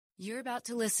You're about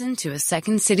to listen to a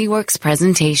Second City Works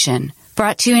presentation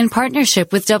brought to you in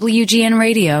partnership with WGN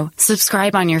Radio.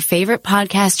 Subscribe on your favorite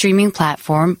podcast streaming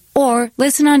platform or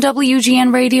listen on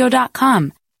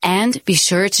WGNradio.com. And be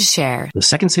sure to share. The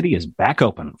Second City is back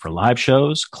open for live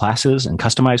shows, classes, and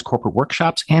customized corporate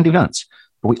workshops and events.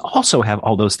 But we also have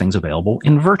all those things available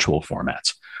in virtual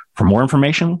formats. For more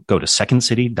information, go to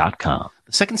secondcity.com.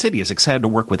 The Second City is excited to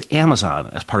work with Amazon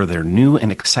as part of their new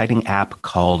and exciting app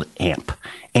called AMP.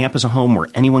 AMP is a home where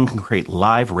anyone can create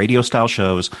live radio-style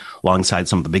shows alongside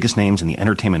some of the biggest names in the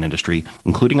entertainment industry,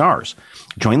 including ours.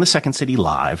 Join the Second City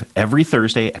live every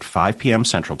Thursday at 5 p.m.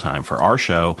 Central Time for our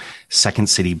show, Second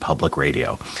City Public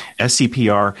Radio.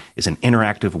 SCPR is an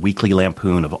interactive weekly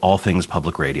lampoon of all things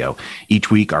public radio. Each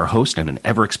week, our host and an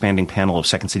ever-expanding panel of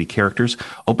Second City characters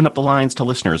open up the lines to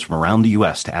listeners from around the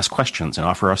U.S. to ask questions and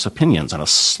offer us opinions on a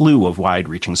slew of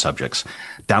wide-reaching subjects.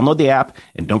 Download the app,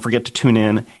 and don't forget to tune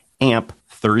in. AMP,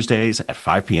 Thursdays at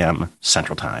 5 p.m.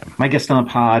 Central Time. My guest on the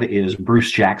pod is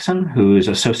Bruce Jackson, who is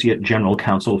Associate General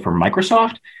Counsel for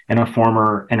Microsoft and a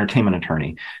former entertainment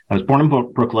attorney. I was born in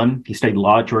Brooklyn. He studied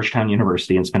law at Georgetown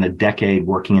University and spent a decade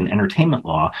working in entertainment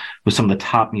law with some of the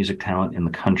top music talent in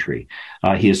the country.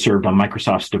 He has served on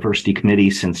Microsoft's Diversity Committee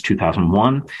since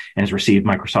 2001 and has received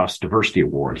Microsoft's Diversity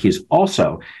Award. He is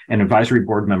also an advisory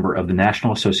board member of the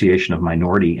National Association of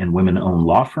Minority and Women-Owned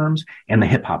Law Firms and the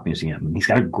Hip Hop Museum. And he's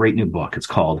got a great new book. It's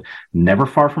called Never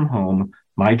Far From Home,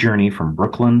 My Journey from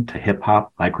Brooklyn to Hip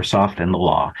Hop, Microsoft, and the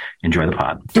Law. Enjoy the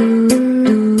pod.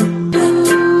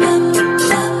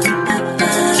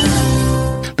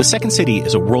 The Second City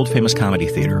is a world-famous comedy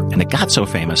theater, and it got so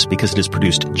famous because it has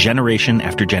produced generation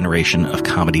after generation of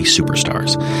comedy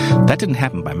superstars. That didn't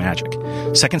happen by magic.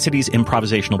 Second City's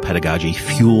improvisational pedagogy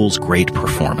fuels great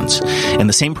performance, and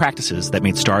the same practices that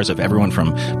made stars of everyone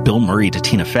from Bill Murray to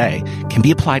Tina Fey can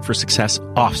be applied for success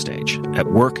offstage,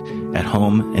 at work, at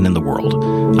home, and in the world.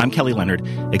 I'm Kelly Leonard,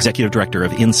 Executive Director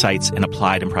of Insights and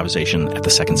Applied Improvisation at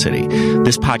the Second City.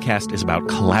 This podcast is about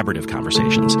collaborative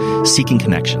conversations, seeking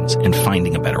connections, and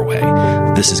finding a better way.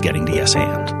 This is Getting to Yes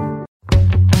And.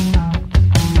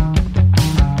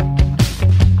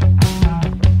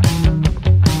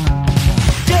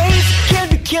 Days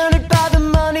can't be counted by the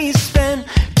money spent.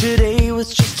 Today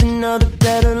was just another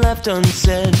letter left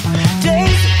unsaid.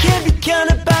 Days can't be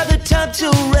counted by the time to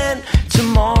rent.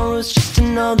 Tomorrow's just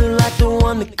another like the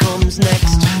one that comes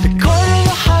next. The corner of the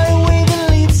highway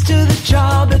that leads to the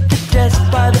job, at the desk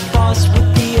by the boss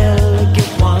with the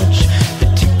elegant watch. The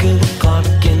tick of the clock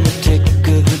and the tick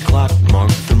of the clock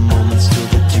mark the moments till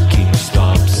the ticking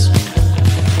stops.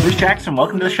 Bruce Jackson,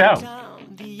 welcome to the show.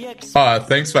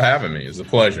 Thanks for having me. It's a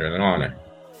pleasure and an honor.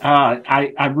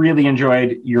 I really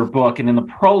enjoyed your book, and in the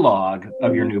prologue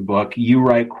of your new book, you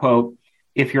write, quote,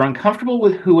 "If you're uncomfortable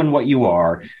with who and what you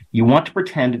are, you want to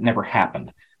pretend it never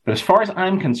happened. But as far as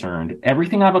I'm concerned,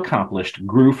 everything I've accomplished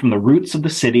grew from the roots of the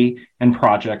city and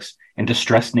projects and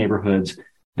distressed neighborhoods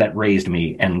that raised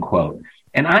me," end quote.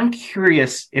 And I'm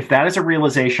curious if that is a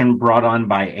realization brought on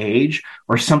by age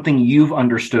or something you've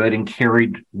understood and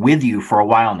carried with you for a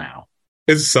while now.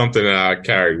 It's something that I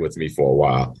carried with me for a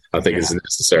while. I think it's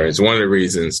necessary. It's one of the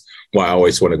reasons why I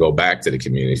always want to go back to the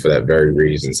community, for that very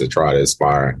reason, to try to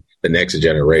inspire the next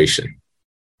generation.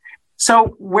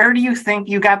 So where do you think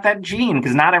you got that gene?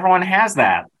 Because not everyone has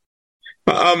that.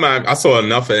 I saw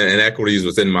enough inequities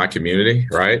within my community,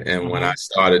 right? And when I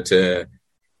started to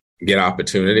get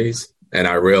opportunities and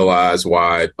I realized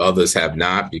why others have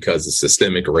not, because of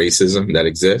systemic racism that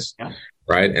exists,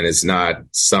 right? And it's not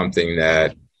something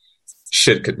that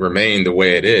could remain the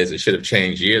way it is. It should have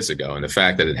changed years ago. And the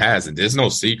fact that it hasn't, there's no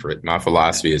secret. My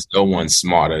philosophy is no one's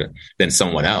smarter than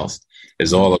someone else.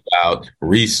 It's all about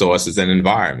resources and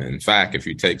environment. In fact, if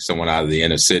you take someone out of the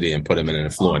inner city and put them in an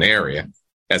affluent area,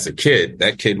 as a kid,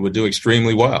 that kid would do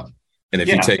extremely well. And if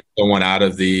you take someone out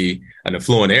of an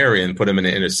affluent area and put them in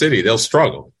the inner city, they'll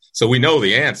struggle. So we know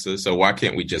the answer. So why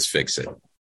can't we just fix it?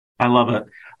 I love it.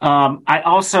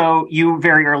 You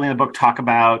very early in the book talk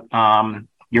about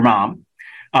your mom.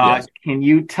 Yes. Can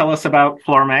you tell us about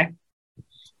Flora May?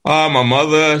 My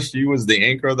mother, she was the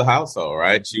anchor of the household,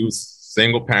 right? She was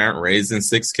single parent raising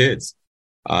 6 kids.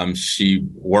 She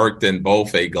worked in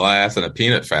both a glass and a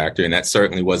peanut factory, and that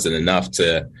certainly wasn't enough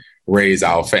to raise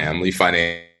our family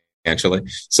financially.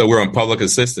 So we're on public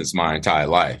assistance my entire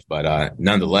life. But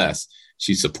nonetheless,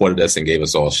 she supported us and gave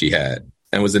us all she had.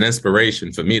 And was an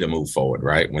inspiration for me to move forward,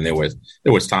 right? When there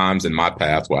was times in my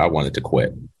path where I wanted to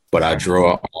quit. But I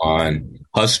draw on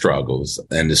her struggles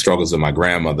and the struggles of my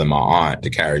grandmother and my aunt to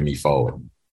carry me forward.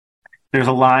 There's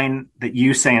a line that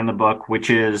you say in the book, which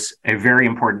is a very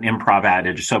important improv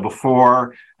adage. So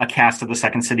before a cast of the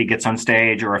Second City gets on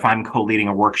stage, or if I'm co-leading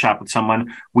a workshop with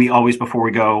someone, we always, before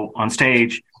we go on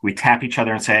stage, we tap each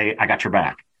other and say, "I got your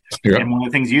back." Yep. And one of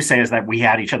the things you say is that we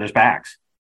had each other's backs.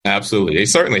 Absolutely. They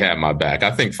certainly had my back.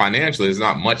 I think financially there's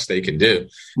not much they can do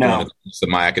in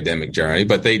my academic journey,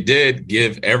 but they did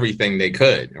give everything they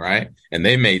could, right? And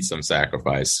they made some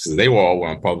sacrifice because they were all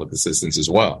on public assistance as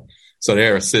well. So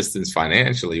their assistance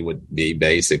financially would be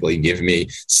basically give me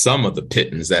some of the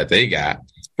pittance that they got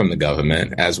from the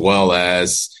government, as well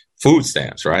as food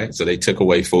stamps, right? So they took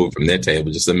away food from their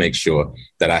table just to make sure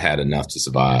that I had enough to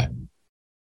survive.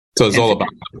 So it's all about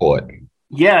support.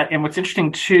 Yeah, and what's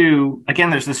interesting too, again,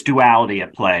 there's this duality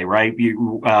at play, right?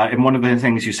 And one of the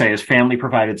things you say is family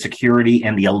provided security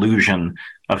and the illusion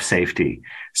of safety.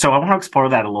 So I want to explore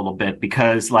that a little bit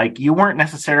because, like, you weren't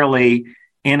necessarily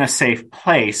in a safe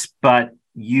place, but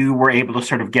you were able to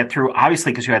sort of get through,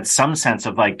 obviously, because you had some sense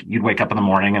of, like, you'd wake up in the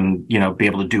morning and, you know, be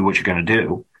able to do what you're going to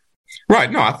do.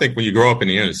 Right. No, I think when you grow up in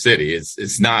the inner city,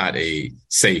 it's not a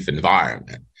safe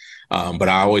environment. But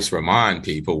I always remind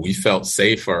people we felt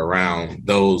safer around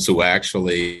those who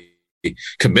actually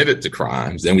committed the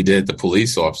crimes than we did the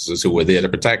police officers who were there to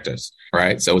protect us.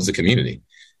 Right. So it was a community.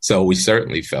 So we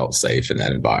certainly felt safe in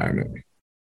that environment.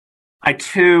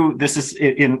 This is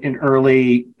in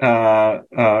early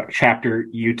chapter,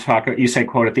 you say,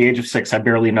 quote, "At the age of 6, I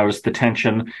barely noticed the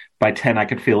tension. By 10, I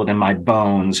could feel it in my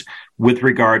bones," with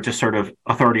regard to sort of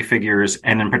authority figures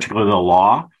and in particular the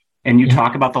law. And you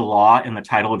talk about the law in the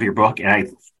title of your book. And I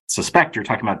suspect you're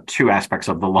talking about two aspects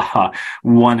of the law,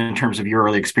 one in terms of your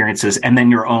early experiences and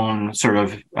then your own sort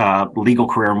of legal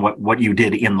career and what you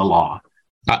did in the law.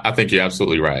 I think you're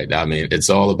absolutely right. I mean,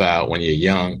 it's all about when you're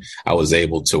young, I was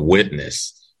able to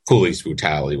witness police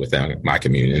brutality within my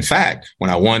community. In fact,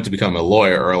 when I wanted to become a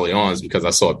lawyer early on, it's because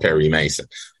I saw Perry Mason,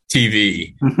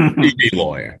 TV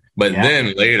lawyer. But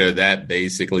then later that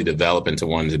basically developed into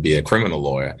wanting to be a criminal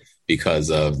lawyer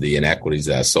because of the inequities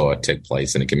that I saw take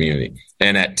place in the community.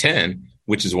 And at 10,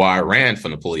 which is why I ran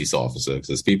from the police officer,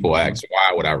 because people ask,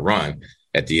 why would I run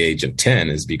at the age of 10,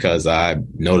 is because I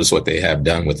noticed what they have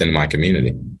done within my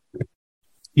community.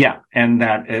 Yeah. And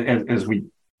that, as we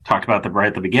talked about right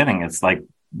at the beginning, it's like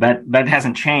that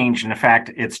hasn't changed. And in fact,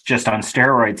 it's just on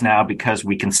steroids now because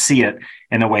we can see it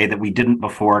in a way that we didn't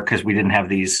before because we didn't have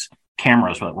these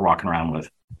cameras that we're walking around with.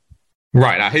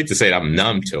 Right. I hate to say that I'm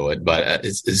numb to it, but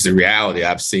it's the reality.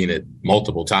 I've seen it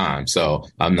multiple times, so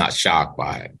I'm not shocked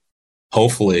by it.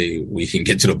 Hopefully we can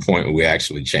get to the point where we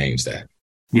actually change that.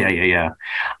 Yeah.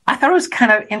 I thought it was kind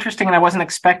of interesting, and I wasn't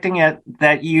expecting it,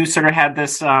 that you sort of had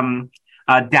this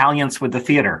dalliance with the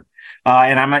theater.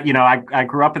 And I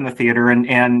grew up in the theater,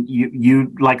 and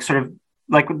you like sort of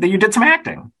like you did some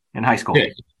acting in high school. Yeah.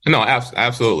 No,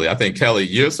 absolutely. I think, Kelly,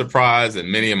 you're surprised,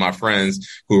 and many of my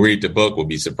friends who read the book will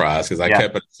be surprised because I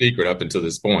kept it a secret up until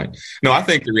this point. No, I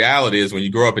think the reality is when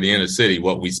you grow up in the inner city,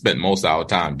 what we spent most of our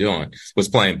time doing was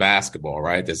playing basketball,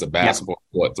 right? There's a basketball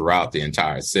court throughout the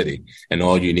entire city, and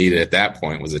all you needed at that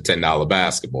point was a $10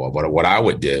 basketball. But what I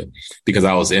would do, because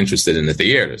I was interested in the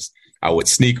theaters, I would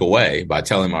sneak away by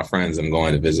telling my friends I'm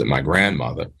going to visit my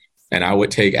grandmother. And I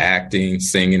would take acting,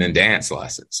 singing, and dance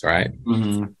lessons, right?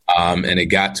 Mm-hmm. And it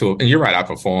got to, and you're right, I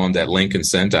performed at Lincoln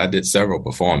Center. I did several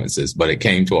performances, but it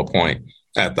came to a point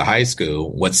at the high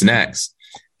school, what's next?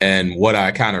 And what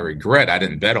I kind of regret, I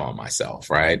didn't bet on myself,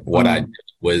 right? What I did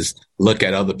was look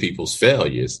at other people's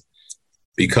failures,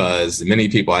 because many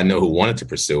people I know who wanted to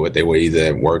pursue it, they were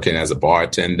either working as a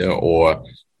bartender or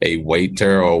a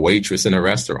waiter or waitress in a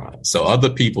restaurant. So other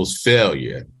people's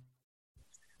failure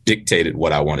dictated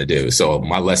what I want to do. So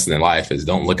my lesson in life is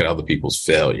don't look at other people's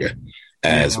failure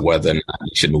as whether or not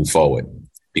you should move forward,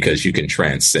 because you can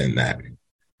transcend that.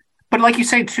 But like you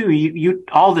say, too, you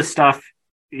all this stuff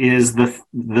is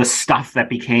the stuff that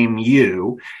became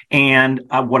you. And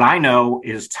what I know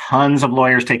is tons of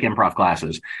lawyers take improv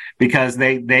classes because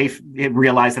they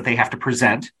realize that they have to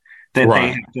present, that they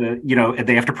have to,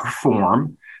 they have to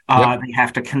perform, they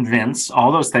have to convince,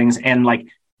 all those things. And like,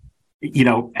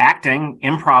 acting,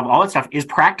 improv, all that stuff is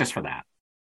practice for that.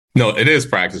 No, it is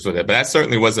practice for that, but that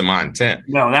certainly wasn't my intent.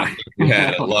 No, I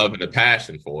had a love and a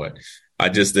passion for it. I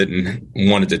just didn't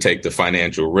want to take the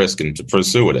financial risk and to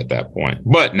pursue it at that point.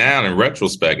 But now, in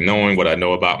retrospect, knowing what I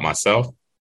know about myself,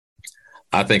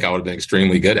 I think I would have been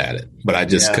extremely good at it, but I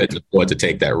just couldn't afford to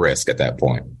take that risk at that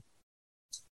point.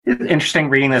 It's interesting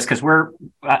reading this because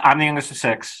I'm the youngest of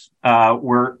 6.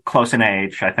 We're close in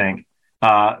age, I think.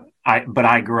 But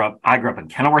I grew up in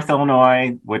Kenilworth,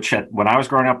 Illinois, which when I was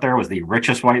growing up there was the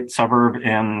richest white suburb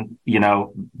in,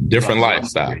 different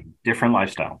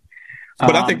lifestyle.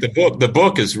 But I think the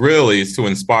book is really to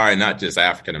inspire not just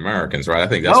African Americans, right? I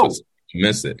think that's what's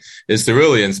miss it. It's to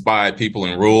really inspire people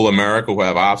in rural America who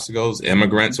have obstacles,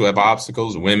 immigrants who have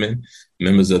obstacles, women,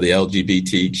 members of the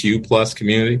LGBTQ plus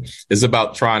community. It's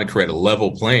about trying to create a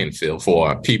level playing field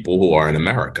for people who are in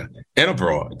America and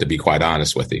abroad, to be quite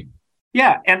honest with you.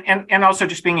 Yeah. And also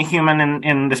just being a human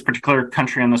in this particular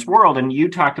country, in this world. And you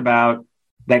talked about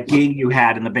that gig you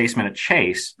had in the basement at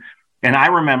Chase. And I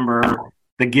remember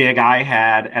the gig I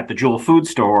had at the Jewel Food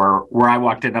Store where I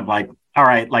walked in, I'm like, all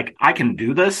right, like I can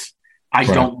do this. I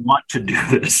don't want to do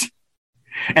this.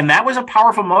 And that was a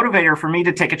powerful motivator for me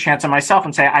to take a chance on myself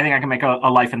and say, I think I can make a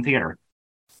life in theater,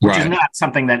 which is not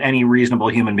something that any reasonable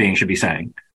human being should be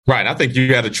saying. Right. I think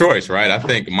you had a choice, right? I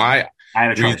think I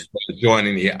had a choice.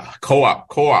 Joining the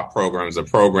co-op program is a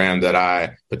program that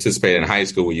I participated in high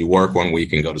school where you work 1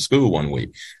 week and go to school 1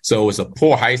 week. So it's a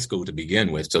poor high school to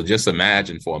begin with. So just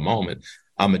imagine for a moment,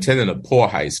 I'm attending a poor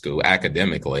high school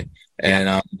academically and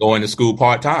I'm going to school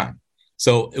part-time.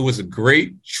 So it was a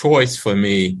great choice for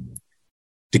me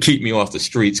to keep me off the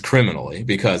streets criminally,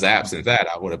 because absent that,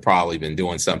 I would have probably been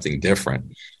doing something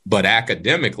different. But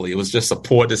academically, it was just a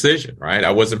poor decision, right?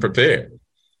 I wasn't prepared.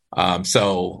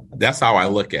 So that's how I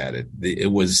look at it. It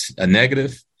was a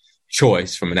negative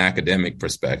choice from an academic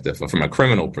perspective, but from a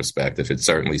criminal perspective, it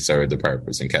certainly served the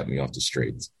purpose and kept me off the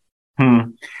streets.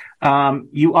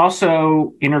 You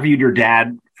also interviewed your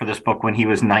dad for this book when he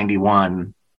was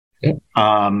 91. Yep.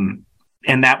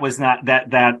 And that was not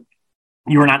that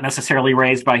you were not necessarily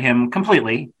raised by him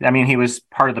completely. I mean, he was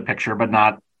part of the picture, but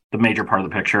not the major part of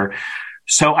the picture.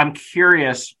 So I'm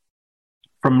curious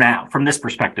from this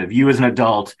perspective, you as an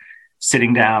adult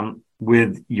sitting down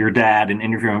with your dad and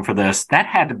interviewing for this, that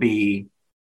had to be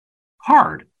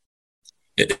hard.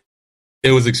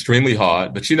 It was extremely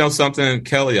hard, but you know something,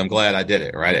 Kelly, I'm glad I did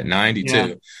it, right? At 92,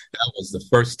 that was the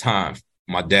first time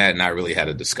my dad and I really had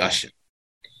a discussion.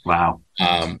 Wow.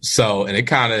 And it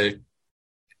kind of,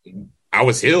 I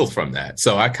was healed from that.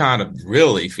 So I kind of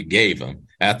really forgave him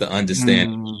after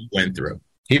understanding what he went through.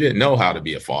 He didn't know how to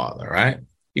be a father, right?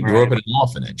 He grew up in an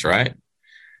orphanage, right?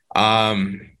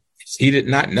 He did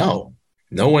not know.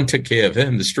 No one took care of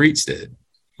him. The streets did.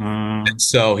 And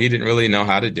so he didn't really know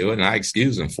how to do it, and I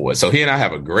excused him for it. So he and I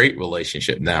have a great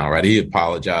relationship now, right? He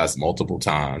apologized multiple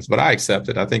times, but I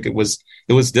accepted. I think it was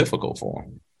difficult for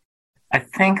him. I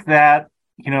think that,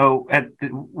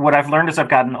 what I've learned as I've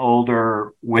gotten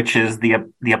older, which is the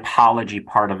apology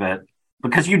part of it,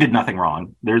 because you did nothing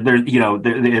wrong. But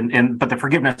the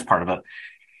forgiveness part of it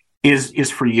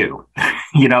is for you.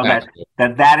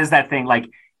 that is that thing. Like,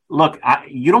 look,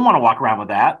 you don't want to walk around with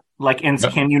that. Like, and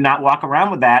can you not walk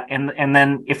around with that? And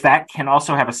then if that can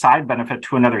also have a side benefit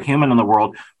to another human in the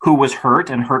world who was hurt,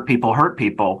 and hurt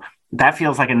people, that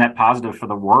feels like a net positive for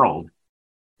the world.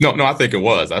 No, I think it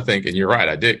was. I think, and you're right,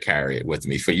 I did carry it with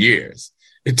me for years.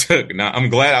 It took. Now,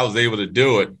 I'm glad I was able to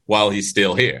do it while he's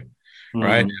still here,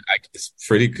 right? It's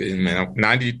pretty good, man.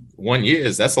 91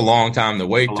 years, that's a long time to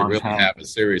wait to really have a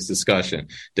serious discussion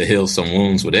to heal some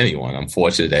wounds with anyone. I'm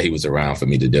fortunate that he was around for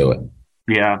me to do it.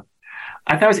 Yeah.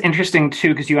 I thought it was interesting, too,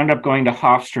 because you ended up going to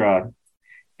Hofstra,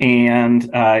 and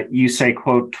you say,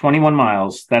 quote, 21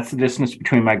 miles, that's the distance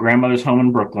between my grandmother's home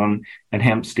in Brooklyn and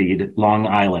Hempstead, Long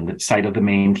Island, site of the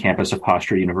main campus of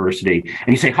Hofstra University. And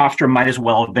you say Hofstra might as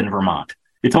well have been Vermont.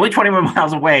 It's only 21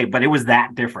 miles away, but it was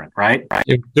that different, right?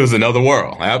 It was another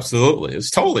world. Absolutely.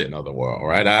 It's totally another world,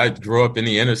 right? I grew up in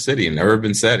the inner city in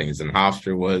urban settings, and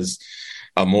Hofstra was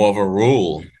more of a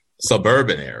rural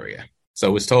suburban area. So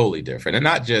it was totally different. And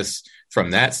not just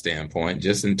from that standpoint,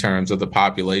 just in terms of the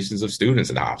populations of students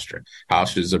in Hofstra.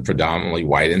 Hofstra is a predominantly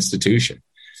white institution.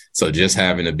 So just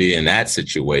having to be in that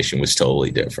situation was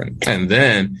totally different. And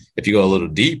then if you go a little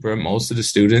deeper, most of the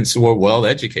students were well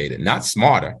educated, not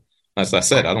smarter. As I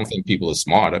said, I don't think people are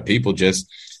smarter. People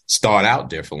just start out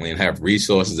differently and have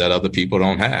resources that other people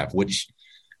don't have, which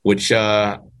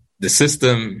the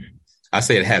system, I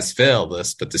say it has failed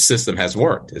us, but the system has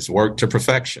worked. It's worked to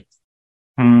perfection.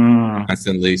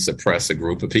 Constantly suppress a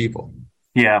group of people.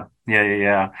 Yeah.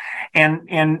 And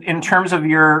in terms of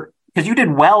because you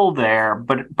did well there,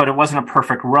 but it wasn't a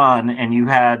perfect run, and you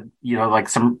had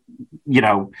some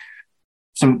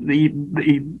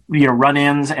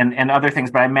run-ins and other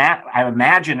things. But I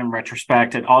imagine in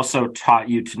retrospect, it also taught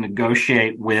you to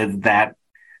negotiate with that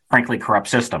frankly corrupt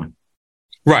system.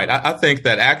 Right. I think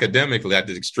that academically, I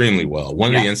did extremely well.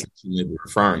 One of the instances you may be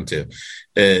referring to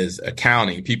is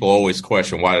accounting. People always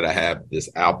question, why did I have this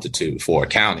aptitude for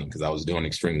accounting? Because I was doing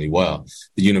extremely well.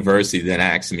 The university then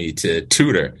asked me to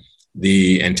tutor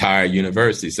the entire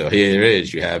university. So here it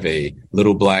is. You have a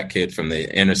little black kid from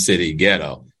the inner city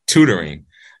ghetto tutoring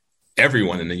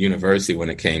everyone in the university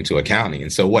when it came to accounting.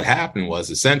 And so what happened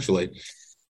was essentially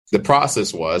the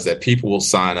process was that people will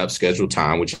sign up, schedule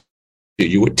time, which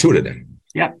you would tutor them.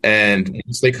 Yeah. And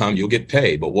once they come, you'll get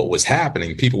paid. But what was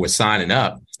happening, people were signing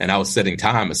up and I was setting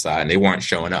time aside and they weren't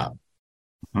showing up.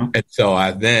 Mm-hmm. And so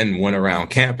I then went around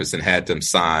campus and had them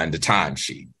sign the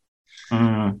timesheet.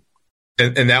 Mm-hmm.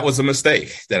 And that was a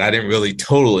mistake that I didn't really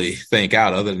totally think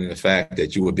out, other than the fact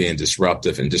that you were being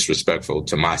disruptive and disrespectful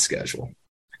to my schedule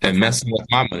and messing with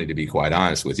my money, to be quite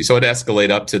honest with you. So it escalated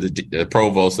up to the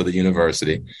provost of the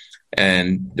university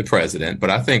and the president. But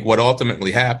I think what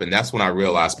ultimately happened, that's when I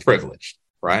realized privilege,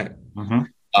 right?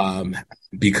 Mm-hmm.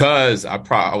 Because I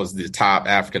was the top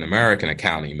African-American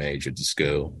accounting major at the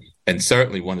school, and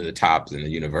certainly one of the tops in the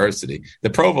university. The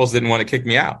provost didn't want to kick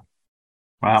me out.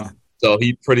 Wow. So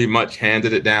he pretty much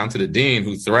handed it down to the dean,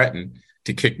 who threatened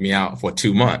to kick me out for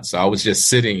 2 months. So I was just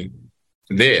sitting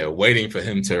there waiting for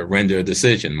him to render a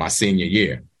decision my senior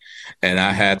year. And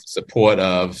I had the support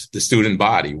of the student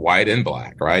body, white and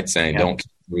black, right, saying, don't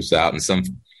kick Bruce out. And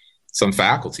some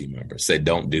faculty members said,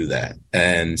 don't do that.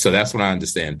 And so that's when I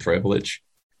understand privilege.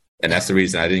 And that's the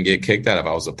reason I didn't get kicked out. If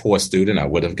I was a poor student, I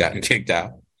would have gotten kicked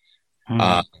out.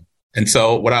 Mm-hmm. And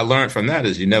so what I learned from that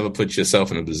is you never put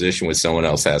yourself in a position where someone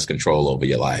else has control over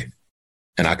your life.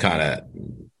 And I kind of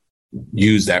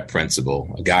use that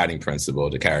principle, a guiding principle,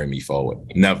 to carry me forward.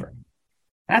 Never.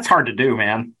 That's hard to do,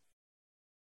 man.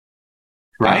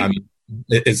 Right?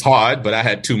 It's hard, but I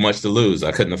had too much to lose.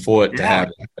 I couldn't afford to have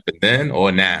it happen then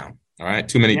or now. All right.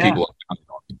 Too many people.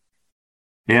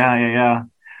 Yeah.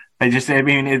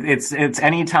 It's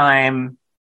any time.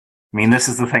 I mean, this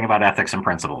is the thing about ethics and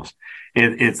principles.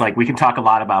 It's like we can talk a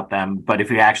lot about them, but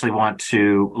if you actually want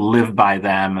to live by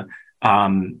them,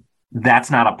 that's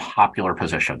not a popular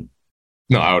position.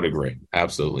 No, I would agree.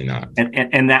 Absolutely not.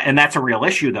 And that's a real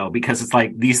issue, though, because it's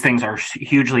like these things are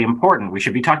hugely important. We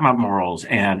should be talking about morals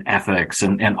and ethics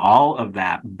and all of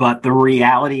that. But the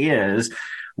reality is,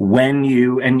 when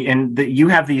you you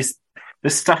have this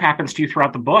stuff happens to you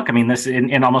throughout the book. I mean, this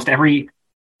in almost every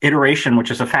iteration,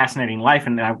 which is a fascinating life.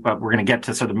 And we're going to get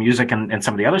to sort of music and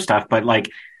some of the other stuff. But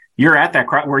like, you're at that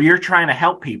where you're trying to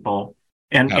help people.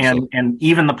 And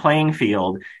even the playing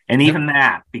field, and even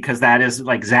that, because that is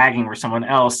like zagging for someone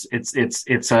else, it's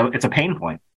a pain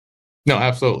point. No,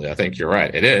 absolutely. I think you're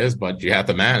right. It is, but you have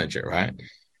to manage it, right?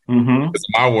 Mm-hmm. Because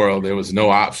in my world, there was no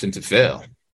option to fail.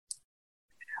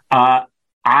 I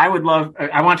want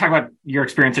to talk about your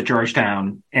experience at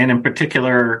Georgetown, and in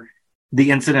particular,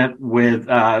 the incident with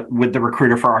the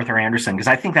recruiter for Arthur Andersen, because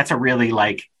I think that's a really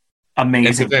like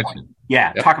amazing point.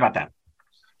 Yeah, yep. Talk about that.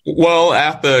 Well,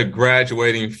 upon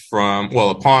graduating from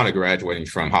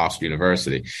Hofstra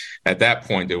University, at that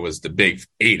point, there was the Big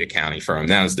 8 accounting firm.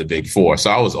 Now it's the Big 4.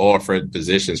 So I was offered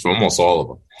positions for almost all of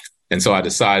them. And so I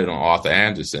decided on Arthur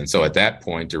Andersen. So at that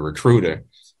point, the recruiter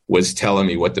was telling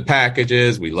me what the package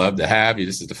is. We love to have you.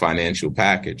 This is the financial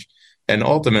package. And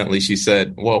ultimately, she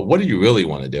said, well, what do you really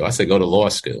want to do? I said, go to law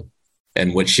school.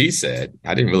 And what she said,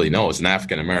 I didn't really know. It was an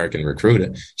African-American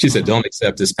recruiter. She said, don't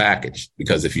accept this package,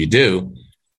 because if you do,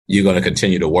 you're going to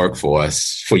continue to work for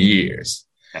us for years.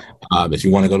 If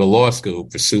you want to go to law school,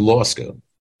 pursue law school.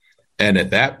 And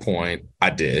at that point, I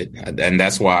did. And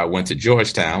that's why I went to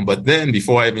Georgetown. But then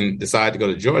before I even decided to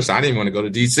go to Georgetown, I didn't want to go to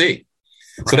D.C.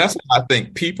 Right. So that's why I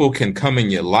think people can come in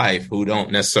your life who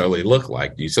don't necessarily look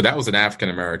like you. So that was an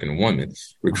African-American woman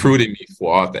recruiting me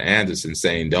for Arthur Andersen,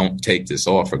 saying, don't take this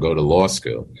offer, go to law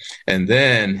school. And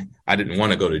then I didn't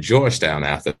want to go to Georgetown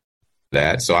after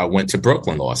that. So I went to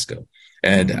Brooklyn Law School.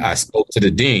 And I spoke to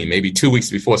the dean maybe 2 weeks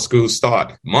before school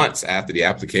start, months after the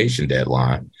application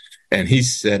deadline. And he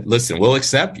said, listen, we'll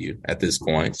accept you at this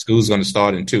point. School's going to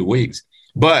start in 2 weeks,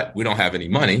 but we don't have any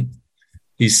money.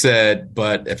 He said,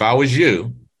 but if I was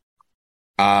you,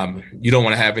 you don't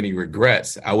want to have any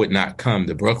regrets. I would not come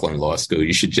to Brooklyn Law School.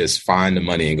 You should just find the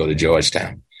money and go to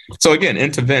Georgetown. So again,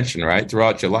 intervention, right?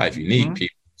 Throughout your life, you need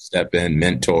people to step in,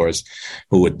 mentors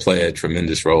who would play a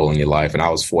tremendous role in your life. And I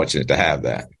was fortunate to have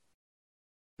that.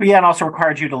 Yeah, and also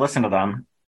required you to listen to them.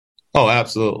 Oh,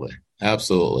 absolutely.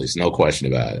 Absolutely. There's no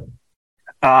question about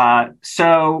it.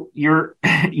 So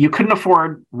you couldn't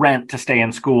afford rent to stay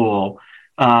in school,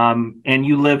 and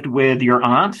you lived with your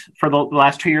aunt for the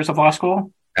last 2 years of law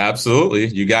school? Absolutely.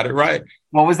 You got it right.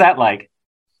 What was that like?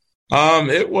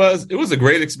 It was a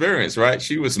great experience, right?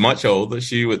 She was much older.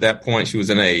 At that point, she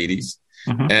was in her 80s.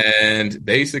 Mm-hmm. And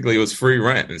basically it was free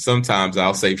rent. And sometimes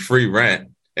I'll say free rent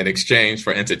in exchange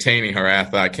for entertaining her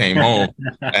after I came home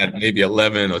at maybe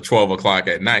 11 or 12 o'clock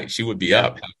at night. She would be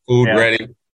up, have food ready.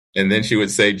 And then she would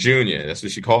say, Junior, that's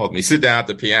what she called me, sit down at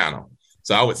the piano.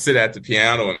 So I would sit at the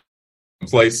piano and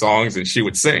play songs and she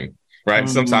would sing. right?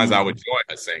 Sometimes I would join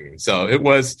her singing. So it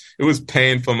was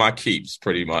paying for my keeps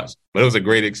pretty much, but it was a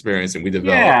great experience, and we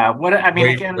developed great at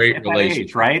that relationship.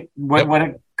 age, right? What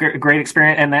a great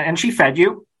experience. And she fed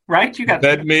you, right? You got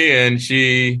fed me, and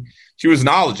she was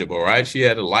knowledgeable, right? She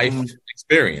had a life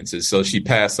experiences, so she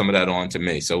passed some of that on to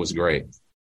me. So it was great.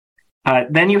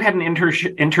 Then you had an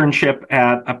internship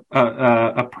at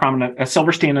a prominent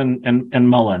Silverstein and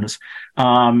Mullins,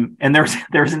 and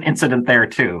there's an incident there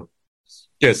too.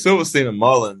 Yeah, Silverstein and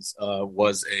Mullins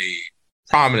was a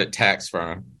prominent tax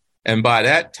firm, and by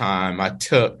that time I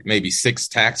took maybe 6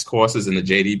 tax courses in the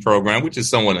JD program, which is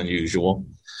somewhat unusual.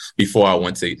 Before I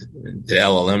went to the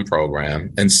LLM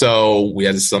program, and so we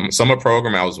had a summer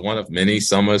program. I was one of many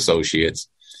summer associates.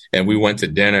 And we went to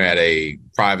dinner at a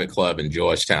private club in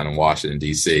Georgetown in Washington,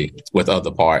 D.C. with other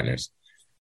partners.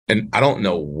 And I don't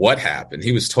know what happened.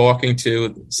 He was talking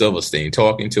to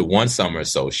one summer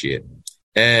associate.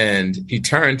 And he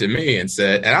turned to me and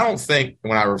said, and I don't think,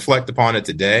 when I reflect upon it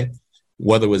today,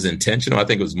 whether it was intentional, I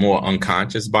think it was more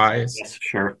unconscious bias. Yes,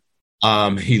 sure.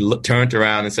 He turned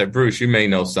around and said, Bruce, you may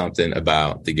know something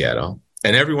about the ghetto.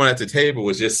 And everyone at the table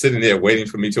was just sitting there waiting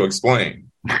for me to explain.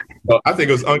 So I think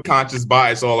it was unconscious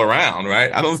bias all around,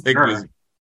 right? I don't think it was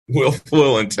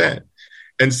willful intent.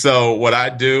 And so what I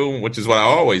do, which is what I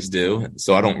always do,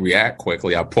 so I don't react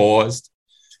quickly, I paused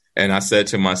and I said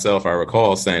to myself, I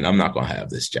recall saying, I'm not going to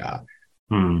have this job.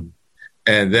 And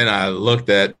then I looked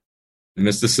at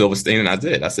Mr. Silverstein and I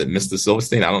did. I said, Mr.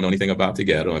 Silverstein, I don't know anything about the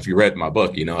ghetto. If you read my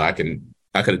book, you know, I could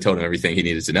have told him everything he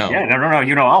needed to know. Yeah, no.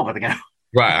 You know all about the ghetto.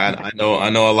 Right. I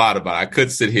know a lot about it. I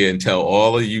could sit here and tell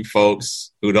all of you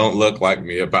folks who don't look like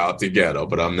me about the ghetto,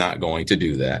 but I'm not going to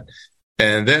do that.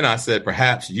 And then I said,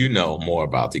 perhaps you know more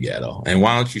about the ghetto. And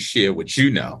why don't you share what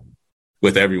you know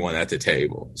with everyone at the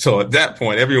table? So at that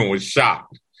point, everyone was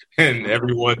shocked and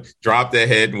everyone dropped their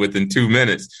head. And within 2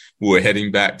 minutes, we were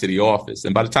heading back to the office.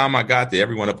 And by the time I got there,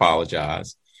 everyone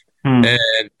apologized.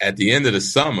 And at the end of the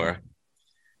summer,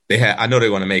 I know they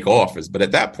want to make offers, but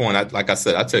at that point, like I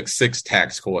said, I took 6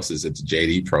 tax courses at the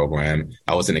JD program.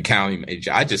 I was an accounting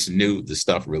major. I just knew the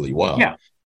stuff really well. Yeah.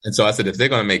 And so I said, if they're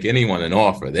going to make anyone an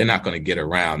offer, they're not going to get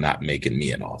around not making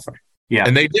me an offer. Yeah.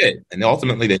 And they did. And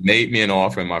ultimately, they made me an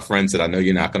offer. And my friend said, I know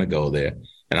you're not going to go there.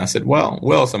 And I said, well,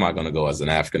 where else am I going to go as an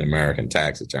African-American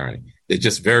tax attorney? There's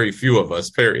just very few of us,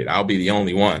 period. I'll be the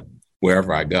only one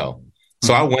wherever I go.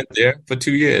 So I went there for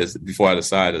 2 years before I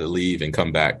decided to leave and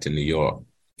come back to New York.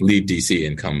 Leave DC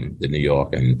and come to New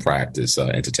York and practice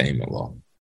entertainment law.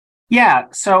 Yeah.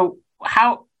 So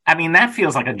that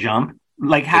feels like a jump.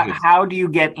 Like how do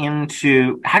you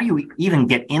even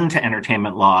get into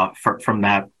entertainment law from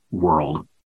that world?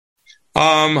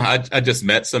 I just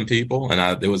met some people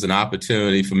and there was an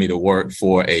opportunity for me to work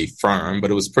for a firm, but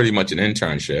it was pretty much an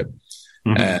internship.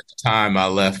 At the time I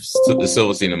left the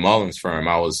Silverstein and Mullins firm,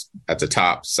 I was at the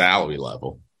top salary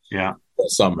level. Yeah.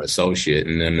 Summer associate.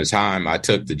 And then the time I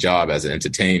took the job as an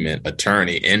entertainment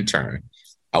attorney intern,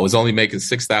 I was only making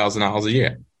 $6,000 a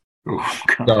year.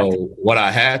 So what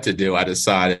I had to do, I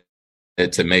decided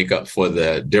to make up for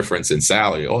the difference in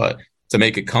salary or to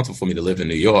make it comfortable for me to live in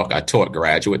New York. I taught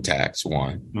graduate tax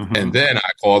and then I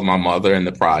called my mother in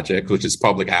the project, which is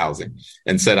public housing,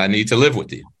 and said, I need to live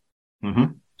with you.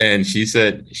 And she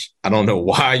said, I don't know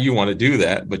why you want to do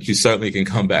that, but you certainly can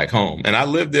come back home. And I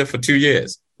lived there for 2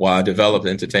 years. While I developed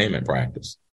entertainment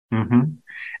practice. And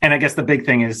I guess the big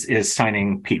thing is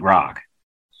signing Pete Rock.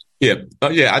 Yeah.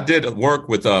 I did work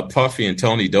with Puffy and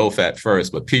Tony Doff at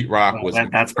first, but Pete Rock was...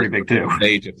 That's pretty big too.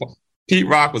 Pete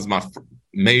Rock was my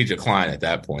major client at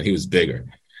that point. He was bigger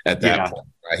at that point.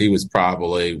 Right? He was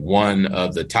probably one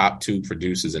of the top 2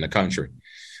 producers in the country.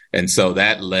 And so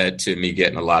that led to me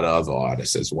getting a lot of other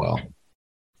artists as well.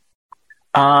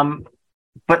 And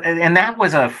that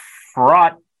was a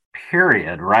fraught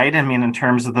period, right? I mean, in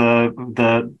terms of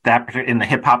that in the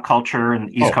hip hop culture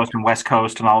and East Coast and West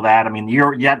Coast and all that. I mean,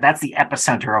 that's the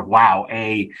epicenter of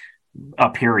a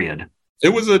period.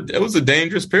 It was a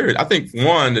dangerous period. I think the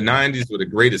 90s were the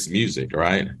greatest music,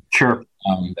 right? Sure.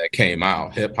 That came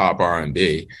out, hip hop,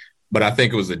 R&B. But I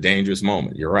think it was a dangerous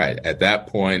moment. You're right. At that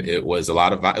point, it was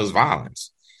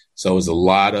violence. So it was a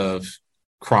lot of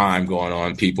crime going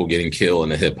on, people getting killed in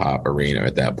the hip hop arena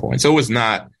at that point. So it was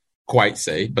not quite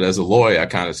safe, but as a lawyer, I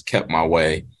kind of kept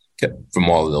from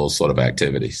all of those sort of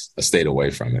activities. I stayed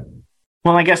away from it.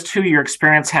 Well, I guess too, your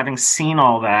experience having seen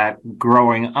all that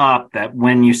growing up, that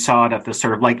when you saw it at the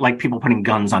sort of like people putting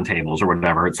guns on tables or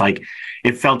whatever, it's like,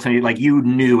 it felt to me like you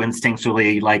knew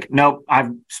instinctually, like, nope,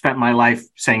 I've spent my life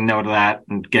saying no to that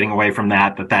and getting away from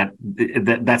that's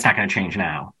not going to change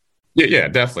now. Yeah,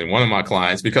 definitely. One of my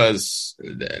clients, because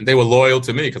they were loyal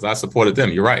to me because I supported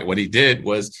them. You're right. What he did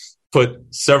was put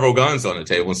several guns on the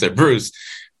table and said, Bruce,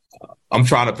 I'm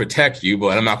trying to protect you,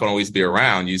 but I'm not going to always be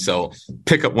around you. So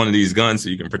pick up one of these guns so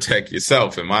you can protect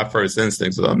yourself. And my first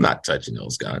instinct was, I'm not touching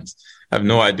those guns. I have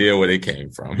no idea where they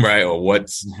came from, right? Or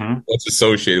what's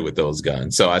associated with those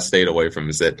guns. So I stayed away from it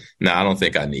and said, no, I don't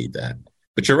think I need that.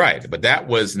 But you're right. But that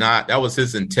was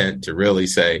his intent, to really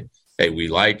say, hey, we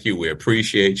like you. We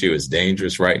appreciate you. It's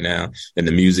dangerous right now in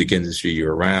the music industry.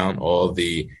 You're around all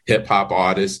the hip hop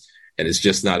artists, and it's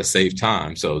just not a safe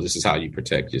time. So this is how you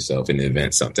protect yourself in the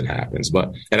event something happens.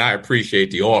 And I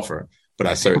appreciate the offer, but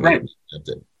I certainly accept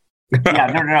it. Yeah,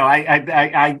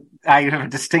 no. I have a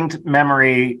distinct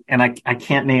memory, and I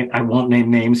won't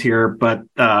name names here, but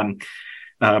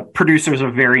producers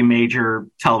of very major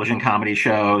television comedy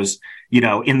shows,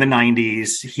 in the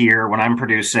 90s here, when I'm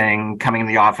producing, coming in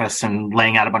the office and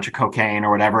laying out a bunch of cocaine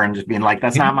or whatever, and just being like,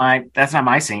 that's not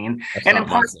my scene. And in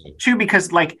part too,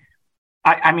 because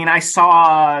I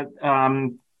saw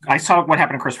what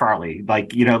happened to Chris Farley.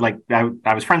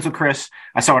 I was friends with Chris.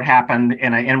 I saw what happened,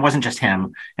 and it wasn't just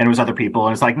him, and it was other people.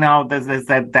 And it's like, no,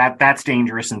 that's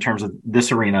dangerous in terms of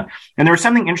this arena. And there was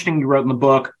something interesting you wrote in the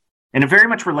book, and it very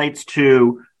much relates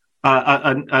to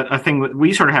a thing that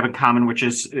we sort of have in common, which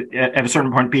is at a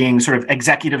certain point being sort of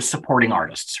executive supporting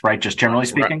artists, right? Just generally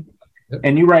speaking. Right.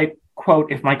 And you write,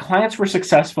 quote, if my clients were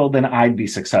successful, then I'd be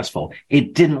successful.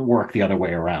 It didn't work the other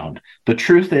way around. The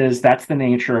truth is that's the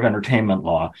nature of entertainment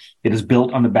law. It is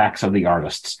built on the backs of the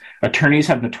artists. Attorneys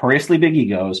have notoriously big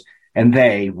egos, and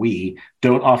we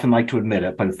don't often like to admit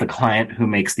it, but it's the client who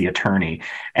makes the attorney.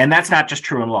 And that's not just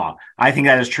true in law. I think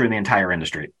that is true in the entire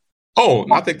industry. Oh,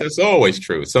 I think that's always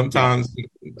true. Sometimes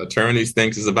attorneys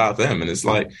think it's about them, and it's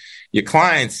like, your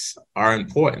clients are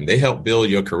important. They help build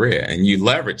your career, and you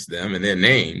leverage them and their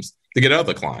names to get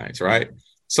other clients, right?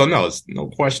 So no, it's no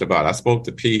question about it. I spoke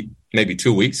to Pete maybe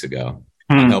 2 weeks ago.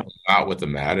 I helped him out with the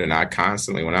matter, and I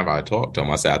constantly, whenever I talk to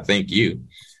him, I say, I thank you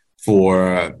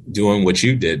for doing what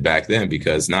you did back then,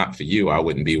 because not for you, I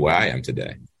wouldn't be where I am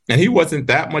today. And he wasn't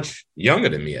that much younger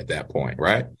than me at that point,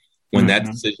 right? When that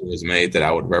decision was made that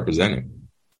I would represent him.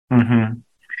 Mm-hmm.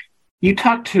 You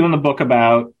talk too in the book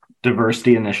about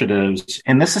diversity initiatives,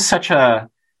 and this is such a,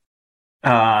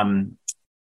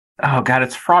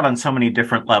 it's fraught on so many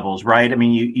different levels, right? I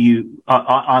mean, you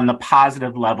on the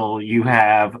positive level, you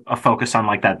have a focus on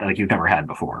that you've never had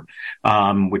before,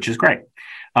 which is great.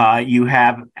 You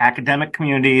have academic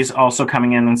communities also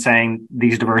coming in and saying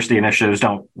these diversity initiatives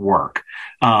don't work.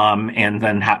 And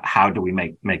then how do we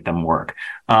make them work?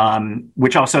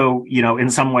 Which also, in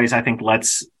some ways, I think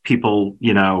lets people,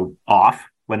 off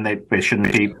when they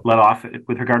shouldn't be let off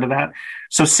with regard to that.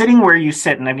 So sitting where you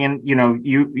sit, and I mean,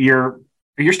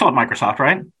 you're still at Microsoft,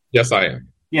 right? Yes, I am.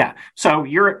 Yeah. So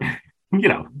you're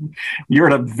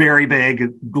at a very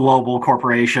big global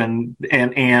corporation,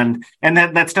 and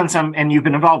that's done some, and you've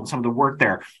been involved in some of the work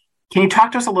there. Can you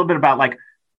talk to us a little bit about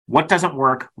what doesn't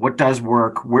work, what does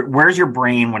work? Where's your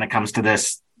brain when it comes to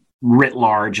this writ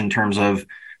large in terms of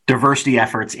diversity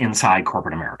efforts inside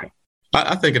corporate America?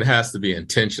 I think it has to be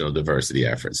intentional diversity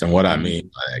efforts. And what I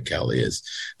mean by that, Kelly, is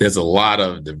there's a lot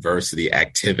of diversity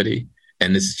activity,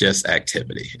 and it's just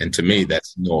activity. And to me,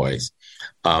 that's noise.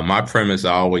 My premise,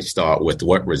 I always start with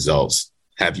what results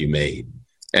have you made?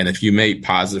 And if you made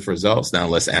positive results, now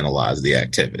let's analyze the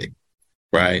activity,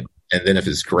 right? And then if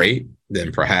it's great,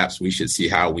 then perhaps we should see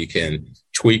how we can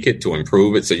tweak it to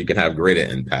improve it so you can have greater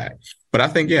impact. But I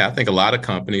think a lot of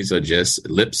companies are just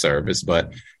lip service,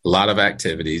 but a lot of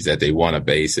activities that they want to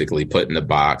basically put in a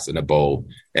box, in a bowl,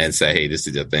 and say, hey, this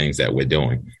is the things that we're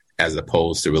doing, as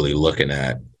opposed to really looking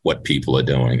at what people are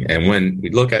doing. And when we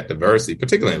look at diversity,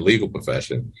 particularly in the legal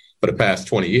profession, for the past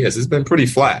 20 years, it's been pretty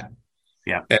flat.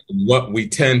 Yeah. And what we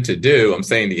tend to do, I'm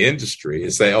saying the industry,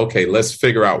 is say, okay, let's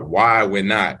figure out why we're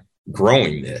not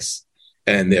growing this.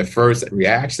 And their first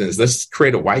reaction is, let's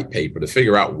create a white paper to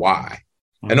figure out why.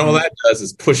 Mm-hmm. And all that does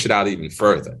is push it out even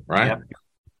further, right? Yep.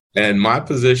 And my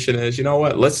position is, you know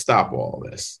what? Let's stop all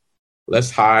this.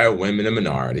 Let's hire women and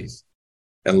minorities,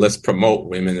 and let's promote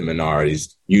women and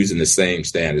minorities using the same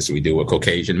standards we do with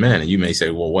Caucasian men. And you may say,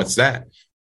 well, what's that?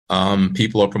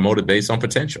 People are promoted based on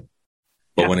potential.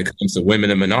 But when it comes to women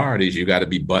and minorities, you got to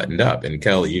be buttoned up. And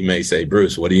Kelly, you may say,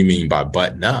 Bruce, what do you mean by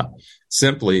button up?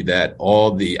 Simply that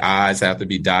all the I's have to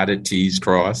be dotted, T's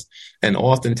crossed. And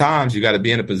oftentimes you got to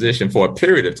be in a position for a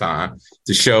period of time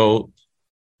to show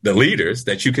the leaders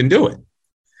that you can do it.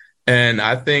 And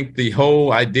I think the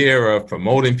whole idea of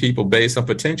promoting people based on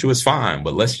potential is fine,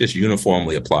 but let's just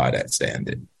uniformly apply that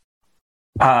standard.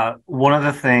 One of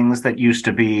the things that used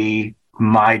to be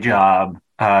my job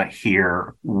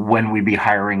here when we be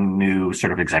hiring new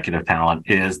sort of executive talent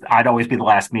is I'd always be the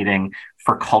last meeting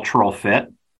for cultural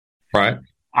fit. Right.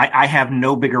 I have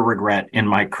no bigger regret in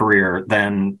my career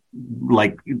than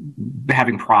like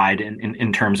having pride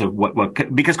in terms of what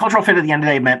because cultural fit at the end of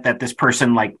the day meant that this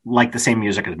person liked the same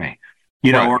music as me,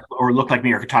 you know, right. or looked like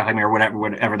me or could talk like me or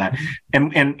whatever that.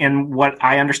 And what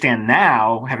I understand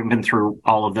now, having been through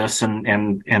all of this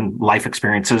and life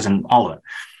experiences and all of it,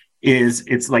 is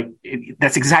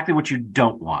that's exactly what you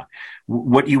don't want.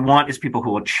 What you want is people who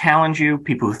will challenge you,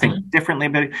 people who think differently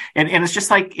about it. And it's just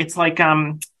like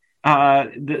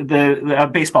the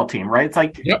baseball team, right? It's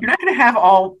like you're not going to have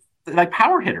all like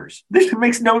power hitters. This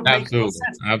makes no sense.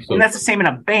 Absolutely. And that's the same in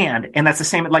a band, and that's the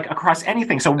same like across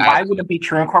anything. So why would it be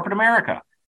true in corporate America?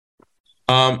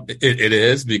 It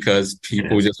is because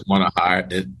people just want to hire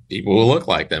people who look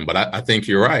like them. But I think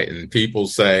you're right. And people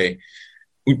say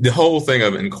the whole thing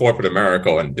of in corporate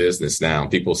America and business now,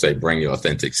 people say bring your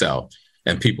authentic self,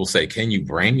 and people say, can you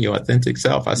bring your authentic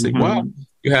self? I say, well,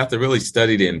 you have to really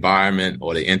study the environment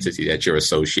or the entity that you're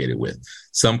associated with.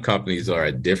 Some companies are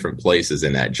at different places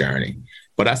in that journey.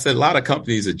 But I said a lot of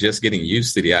companies are just getting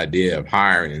used to the idea of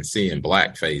hiring and seeing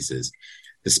Black faces,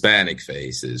 Hispanic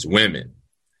faces, women.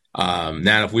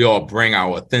 Now, if we all bring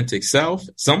our authentic self,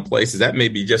 some places that may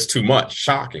be just too much,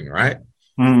 shocking, right?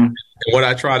 And what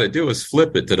I try to do is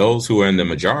flip it to those who are in the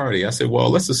majority. I say,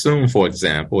 well, let's assume, for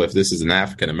example, if this is an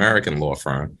African-American law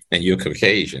firm and you're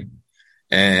Caucasian,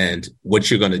 and what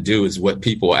you're going to do is what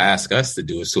people ask us to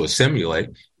do is to assimilate.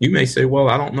 You may say, well,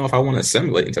 I don't know if I want to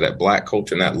assimilate into that Black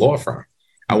culture in that law firm.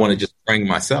 I want to just bring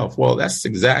myself. Well, that's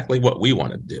exactly what we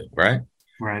want to do, right?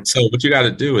 Right. So what you got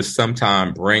to do is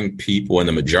sometime bring people in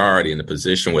the majority in the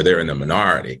position where they're in the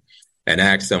minority and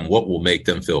ask them what will make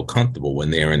them feel comfortable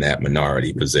when they're in that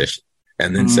minority position.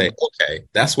 And then say, okay,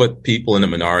 that's what people in the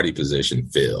minority position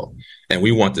feel. And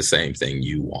we want the same thing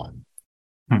you want.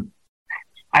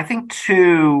 I think,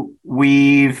 too,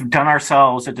 we've done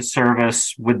ourselves a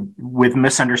disservice with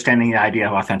misunderstanding the idea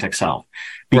of authentic self.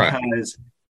 Because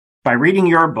by reading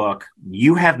your book,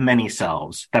 you have many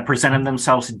selves that presented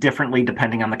themselves differently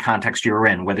depending on the context you're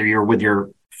in, whether you're with your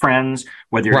friends,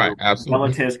 whether you're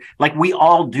relatives. Like, we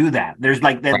all do that. There's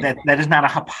like that is not a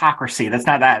hypocrisy. That's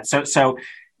not that. So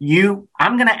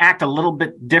I'm going to act a little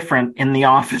bit different in the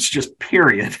office, just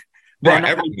period. Right.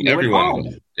 Everyone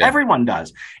does. Yeah. Everyone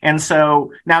does. And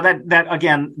so now that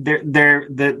again,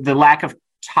 the lack of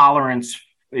tolerance,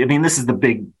 I mean, this is the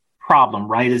big problem,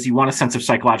 right? Is you want a sense of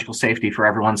psychological safety for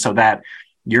everyone so that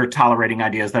you're tolerating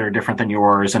ideas that are different than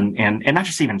yours and not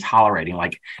just even tolerating,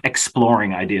 like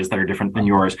exploring ideas that are different than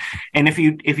yours. And if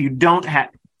you don't have,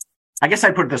 I guess I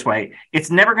put it this way,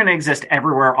 it's never going to exist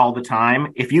everywhere all the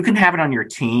time. If you can have it on your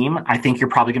team, I think you're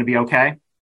probably going to be okay.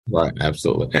 Right,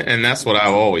 absolutely. And that's what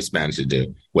I've always managed to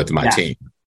do with my team.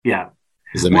 Yeah.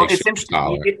 Is to make sure it's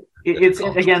tolerant. It's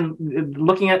again,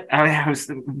 looking at, I was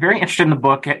very interested in the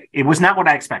book. It was not what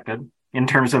I expected in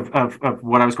terms of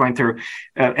what I was going through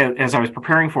as I was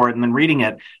preparing for it and then reading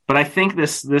it. But I think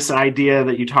this idea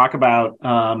that you talk about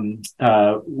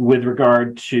with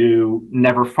regard to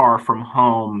never far from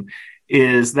home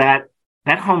is that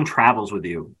home travels with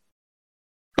you.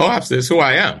 Oh, absolutely. It's who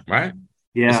I am, right?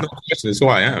 Yeah. There's no question. It's who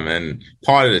I am. And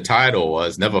part of the title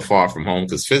was Never Far From Home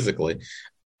because physically,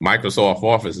 Microsoft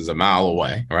Office is a mile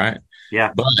away, right?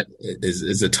 Yeah. But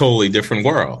it's a totally different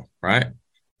world, right?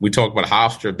 We talk about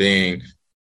Hofstra being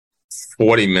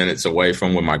 40 minutes away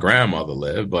from where my grandmother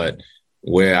lived, but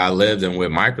where I lived and where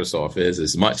Microsoft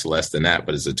is much less than that,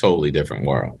 but it's a totally different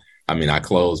world. I mean, I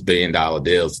close $1 billion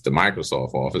deals at the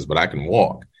Microsoft office, but I can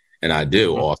walk, and I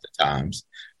do oftentimes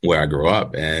where I grew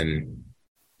up, and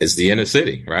it's the inner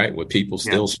city, right, where people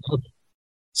still struggle.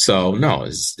 So, no,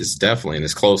 it's definitely, and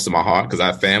it's close to my heart because I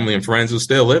have family and friends who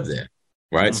still live there,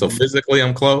 right? So physically,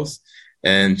 I'm close.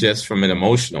 And just from an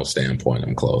emotional standpoint,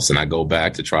 I'm close. And I go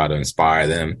back to try to inspire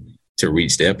them to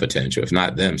reach their potential. If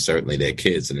not them, certainly their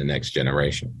kids in the next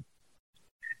generation.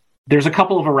 There's a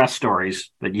couple of arrest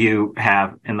stories that you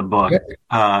have in the book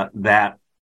that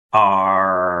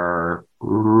are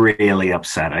really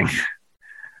upsetting.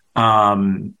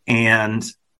 And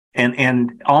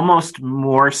almost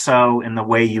more so in the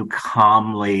way you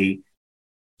calmly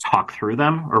talk through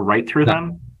them or write through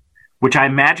them, which I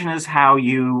imagine is how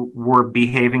you were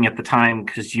behaving at the time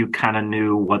because you kind of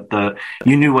knew what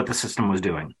the system was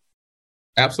doing.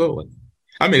 Absolutely.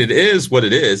 I mean, it is what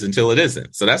it is until it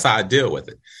isn't. So that's how I deal with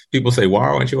it. People say, why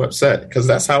aren't you upset? Because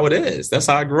that's how it is. That's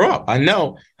how I grew up. I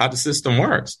know how the system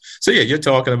works. So, yeah, you're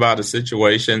talking about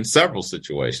several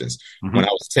situations. When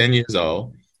I was 10 years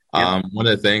old, one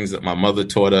of the things that my mother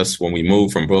taught us when we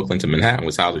moved from Brooklyn to Manhattan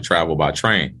was how to travel by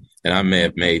train. And I may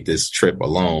have made this trip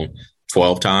alone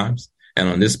 12 times. And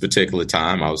on this particular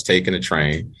time, I was taking a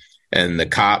train and the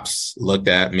cops looked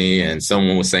at me and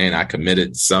someone was saying I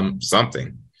committed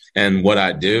something. And what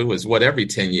I do is what every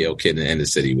 10-year-old kid in the inner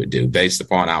city would do based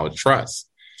upon our trust.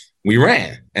 We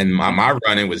ran, and my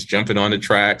running was jumping on the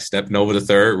track, stepping over the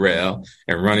third rail,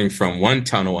 and running from one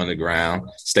tunnel underground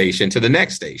station to the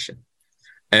next station.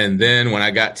 And then when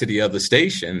I got to the other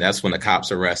station, that's when the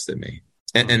cops arrested me.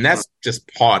 And that's just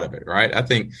part of it, right? I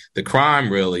think the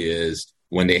crime really is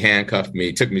when they handcuffed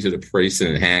me, took me to the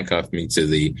precinct and handcuffed me to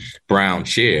the brown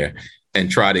chair and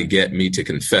tried to get me to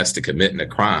confess to committing a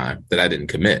crime that I didn't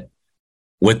commit,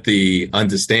 with the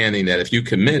understanding that if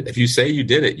you say you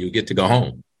did it, you get to go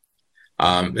home.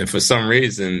 And for some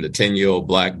reason, the 10-year-old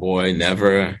black boy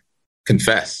never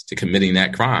confessed to committing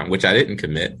that crime, which I didn't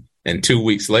commit. And 2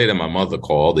 weeks later, my mother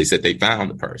called. They said they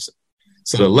found the person.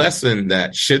 So the lesson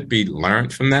that should be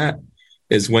learned from that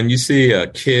is when you see a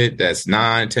kid that's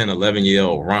 9, 10,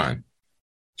 11-year-old run,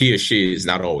 he or she is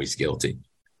not always guilty.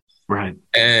 Right.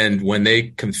 And when they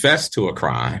confess to a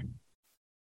crime,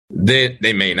 they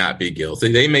may not be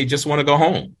guilty. They may just want to go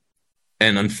home.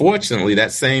 And unfortunately,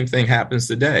 that same thing happens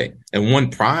today. And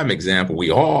one prime example we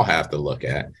all have to look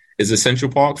at is the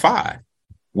Central Park Five.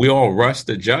 We all rushed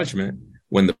to judgment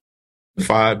when the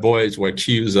 5 boys were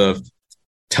accused of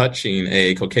touching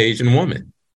a Caucasian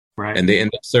woman. Right. And they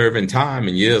ended up serving time.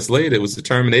 And years later, it was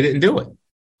determined they didn't do it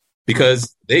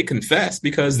because they confessed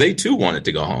because they, too, wanted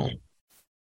to go home.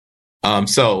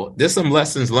 So there's some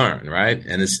lessons learned, right?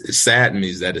 And it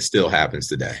saddens that it still happens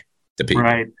today to people.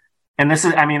 Right. And this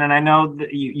is, and I know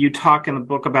that you talk in the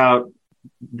book about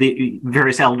the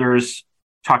various elders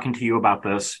talking to you about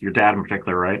this, your dad in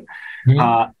particular, right?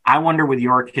 Mm-hmm. I wonder with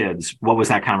your kids, what was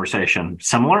that conversation?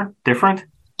 Similar? Different?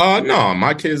 No,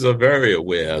 my kids are very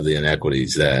aware of the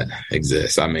inequities that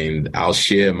exist. I'll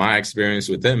share my experience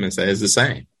with them and say it's the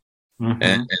same. Mm-hmm.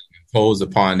 and impose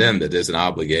upon them that there's an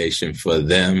obligation for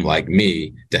them, like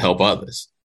me, to help others.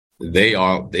 They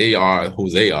are who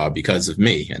they are because of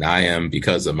me, and I am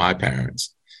because of my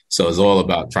parents. So it's all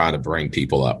about trying to bring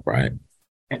people up, right?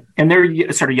 And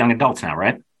they're sort of young adults now,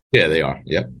 right? Yeah, they are.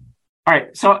 Yep. All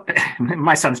right. So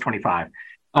my son's 25.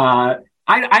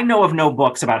 I know of no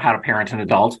books about how to parent an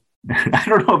adult. I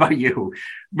don't know about you,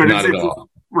 but not at all.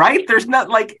 Right? There's not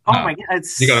like, oh my God.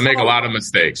 You're going to make a lot of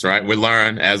mistakes, right? We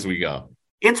learn as we go.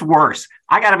 It's worse.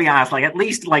 I got to be honest. Like, at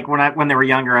least like when they were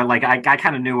younger, I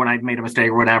kind of knew when I made a mistake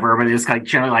or whatever, but it's like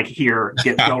generally like here,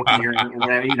 go here,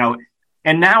 whatever,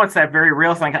 And now it's that very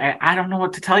real thing. I don't know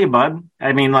what to tell you, bud.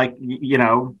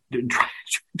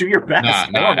 Do your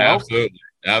best.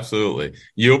 Absolutely.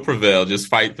 You'll prevail. Just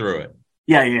fight through it.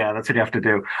 Yeah. That's what you have to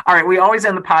do. All right. We always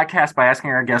end the podcast by asking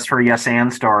our guests for a yes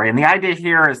and story. And the idea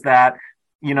here is that,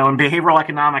 in behavioral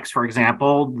economics, for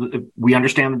example, we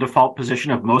understand the default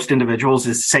position of most individuals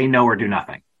is say no or do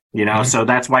nothing. Mm-hmm. So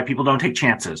that's why people don't take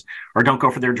chances or don't go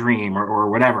for their dream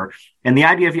or whatever. And the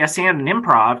idea of yes and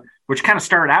improv, which kind of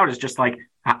started out as just like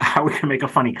how we can make a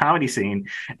funny comedy scene,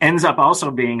 ends up also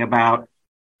being about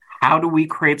how do we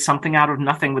create something out of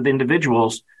nothing with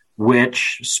individuals,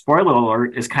 which, spoiler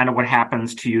alert, is kind of what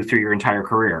happens to you through your entire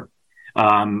career,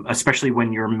 especially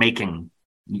when you're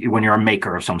a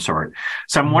maker of some sort.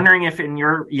 So I'm wondering if in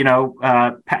your,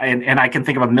 and I can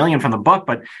think of a million from the book,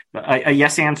 but a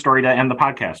yes and story to end the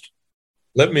podcast.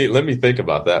 Let me think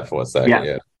about that for a second.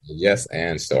 Yeah. Yes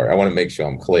and story. I want to make sure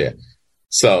I'm clear.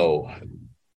 So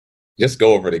just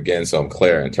go over it again so I'm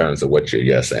clear in terms of what your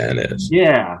yes and is.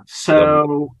 Yeah.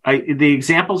 So the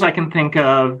examples I can think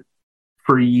of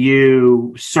for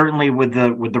you, certainly with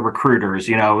the recruiters,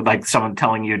 like someone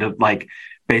telling you to like,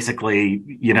 basically,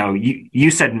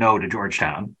 you said no to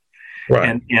Georgetown.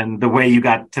 Right. And the way you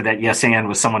got to that yes and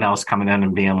was someone else coming in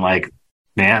and being like,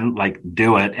 man, like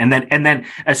do it. And then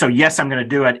so yes, I'm going to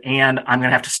do it. And I'm going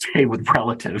to have to stay with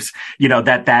relatives.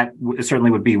 That certainly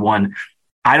would be one.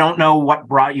 I don't know what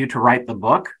brought you to write the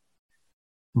book,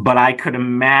 but I could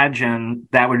imagine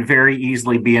that would very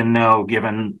easily be a no,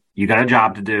 given you got a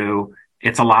job to do.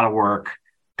 It's a lot of work.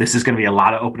 This is going to be a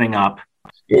lot of opening up.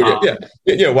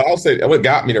 Yeah. Well, I'll say what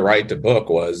got me to write the book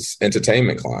was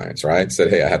entertainment clients, right? Said,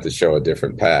 hey, I have to show a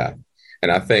different path.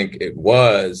 And I think it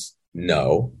was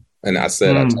no. And I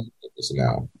said, I'll tell you this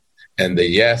now. And the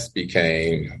yes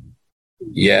became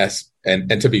yes.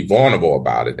 And to be vulnerable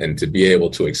about it and to be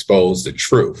able to expose the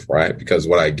truth, right? Because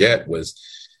what I get was,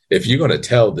 if you're going to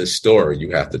tell this story, you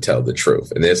have to tell the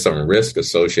truth. And there's some risk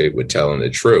associated with telling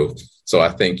the truth. So I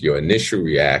think your initial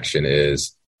reaction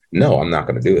is, no, I'm not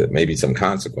going to do it. Maybe some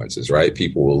consequences, right?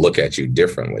 People will look at you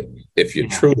differently. If you're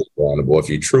truly vulnerable, if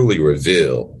you truly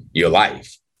reveal your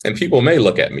life, and people may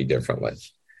look at me differently.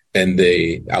 And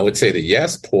I would say the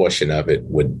yes portion of it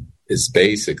is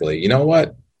basically, you know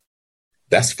what?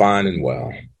 That's fine and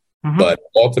well. Mm-hmm. But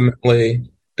ultimately,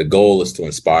 the goal is to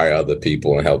inspire other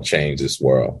people and help change this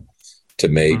world to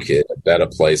make it a better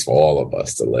place for all of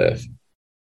us to live.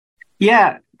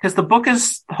 Yeah, because the book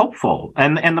is hopeful,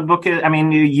 and the book is, I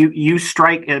mean, you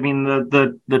strike, I mean,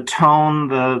 the tone,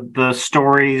 the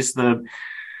stories,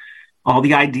 all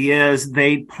the ideas,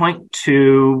 they point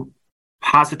to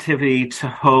positivity, to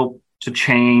hope, to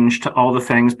change, to all the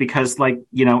things, because, like,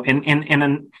 you know,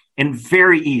 in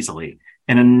very easily,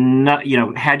 you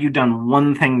know, had you done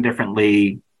one thing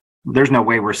differently, there's no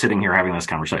way we're sitting here having this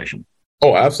conversation.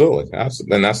 Oh, absolutely.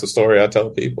 And that's the story I tell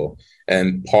people.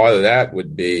 And part of that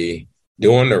would be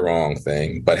doing the wrong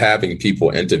thing, but having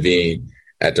people intervene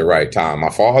at the right time. My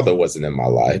father wasn't in my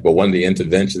life, but one of the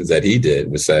interventions that he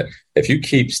did was that if you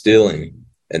keep stealing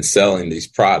and selling these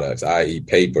products, i.e.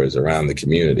 papers, around the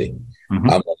community, I'm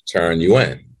going to turn you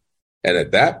in. And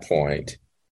at that point,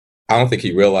 I don't think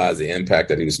he realized the impact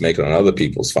that he was making on other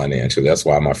people's financially. That's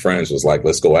why my friends was like,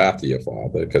 let's go after your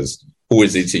father, because who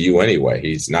is he to you anyway?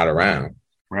 He's not around.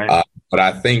 Right. But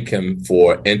I thank him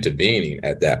for intervening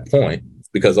at that point,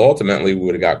 because ultimately we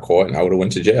would have got caught and I would have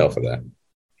went to jail for that.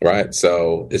 Right.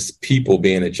 So it's people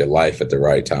being at your life at the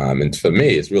right time. And for me,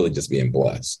 it's really just being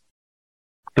blessed.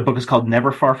 The book is called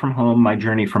Never Far From Home, My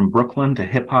Journey from Brooklyn to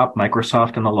Hip Hop,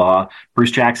 Microsoft, and the Law.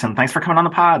 Bruce Jackson, thanks for coming on the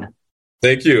pod.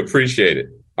 Thank you. Appreciate it.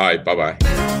 All right. Bye-bye.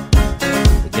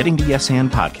 The Getting to Yes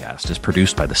And podcast is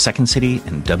produced by The Second City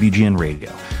and WGN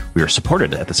Radio. We are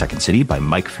supported at The Second City by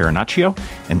Mike Farinaccio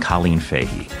and Colleen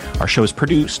Fahey. Our show is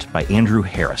produced by Andrew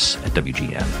Harris at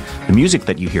WGN. The music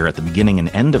that you hear at the beginning and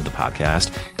end of the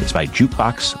podcast is by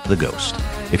Jukebox the Ghost.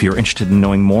 If you're interested in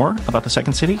knowing more about The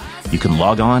Second City, you can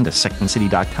log on to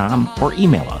secondcity.com or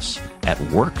email us at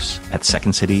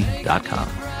works@secondcity.com.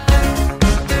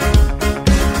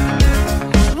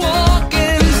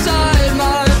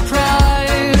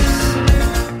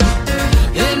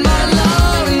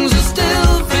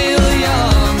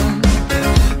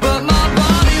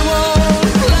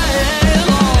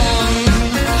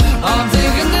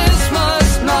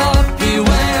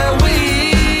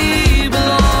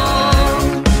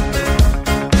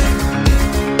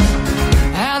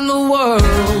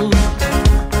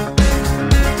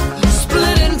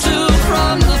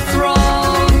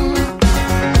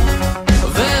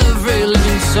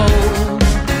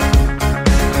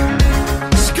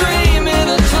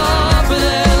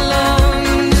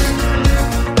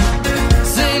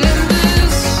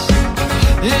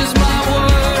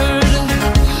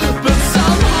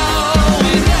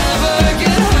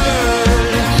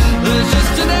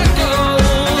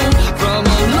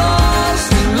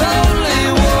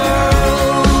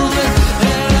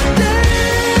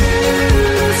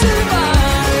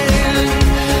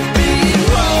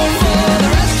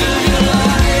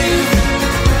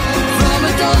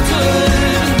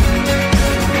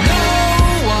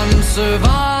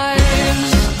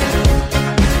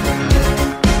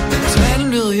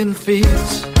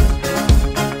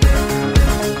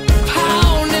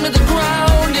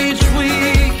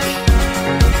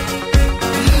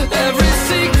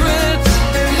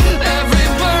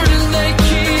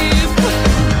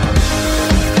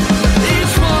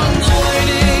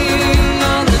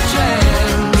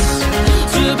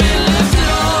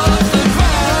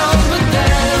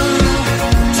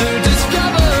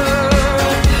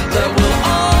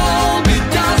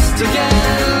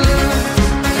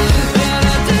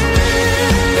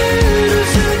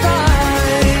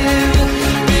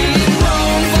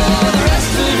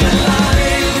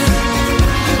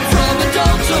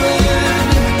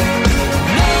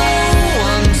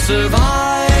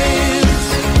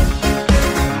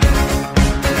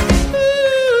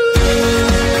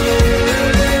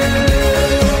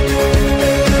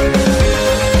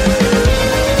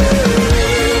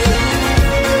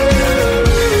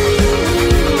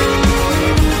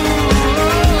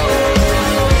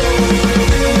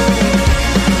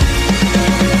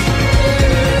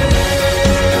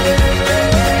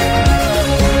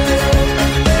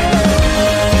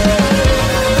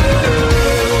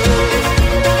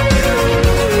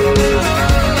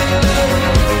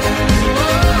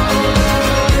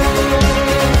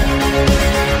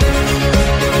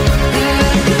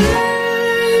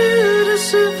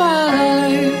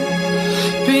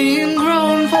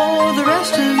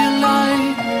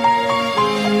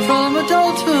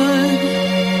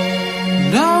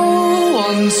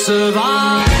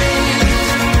 Survive.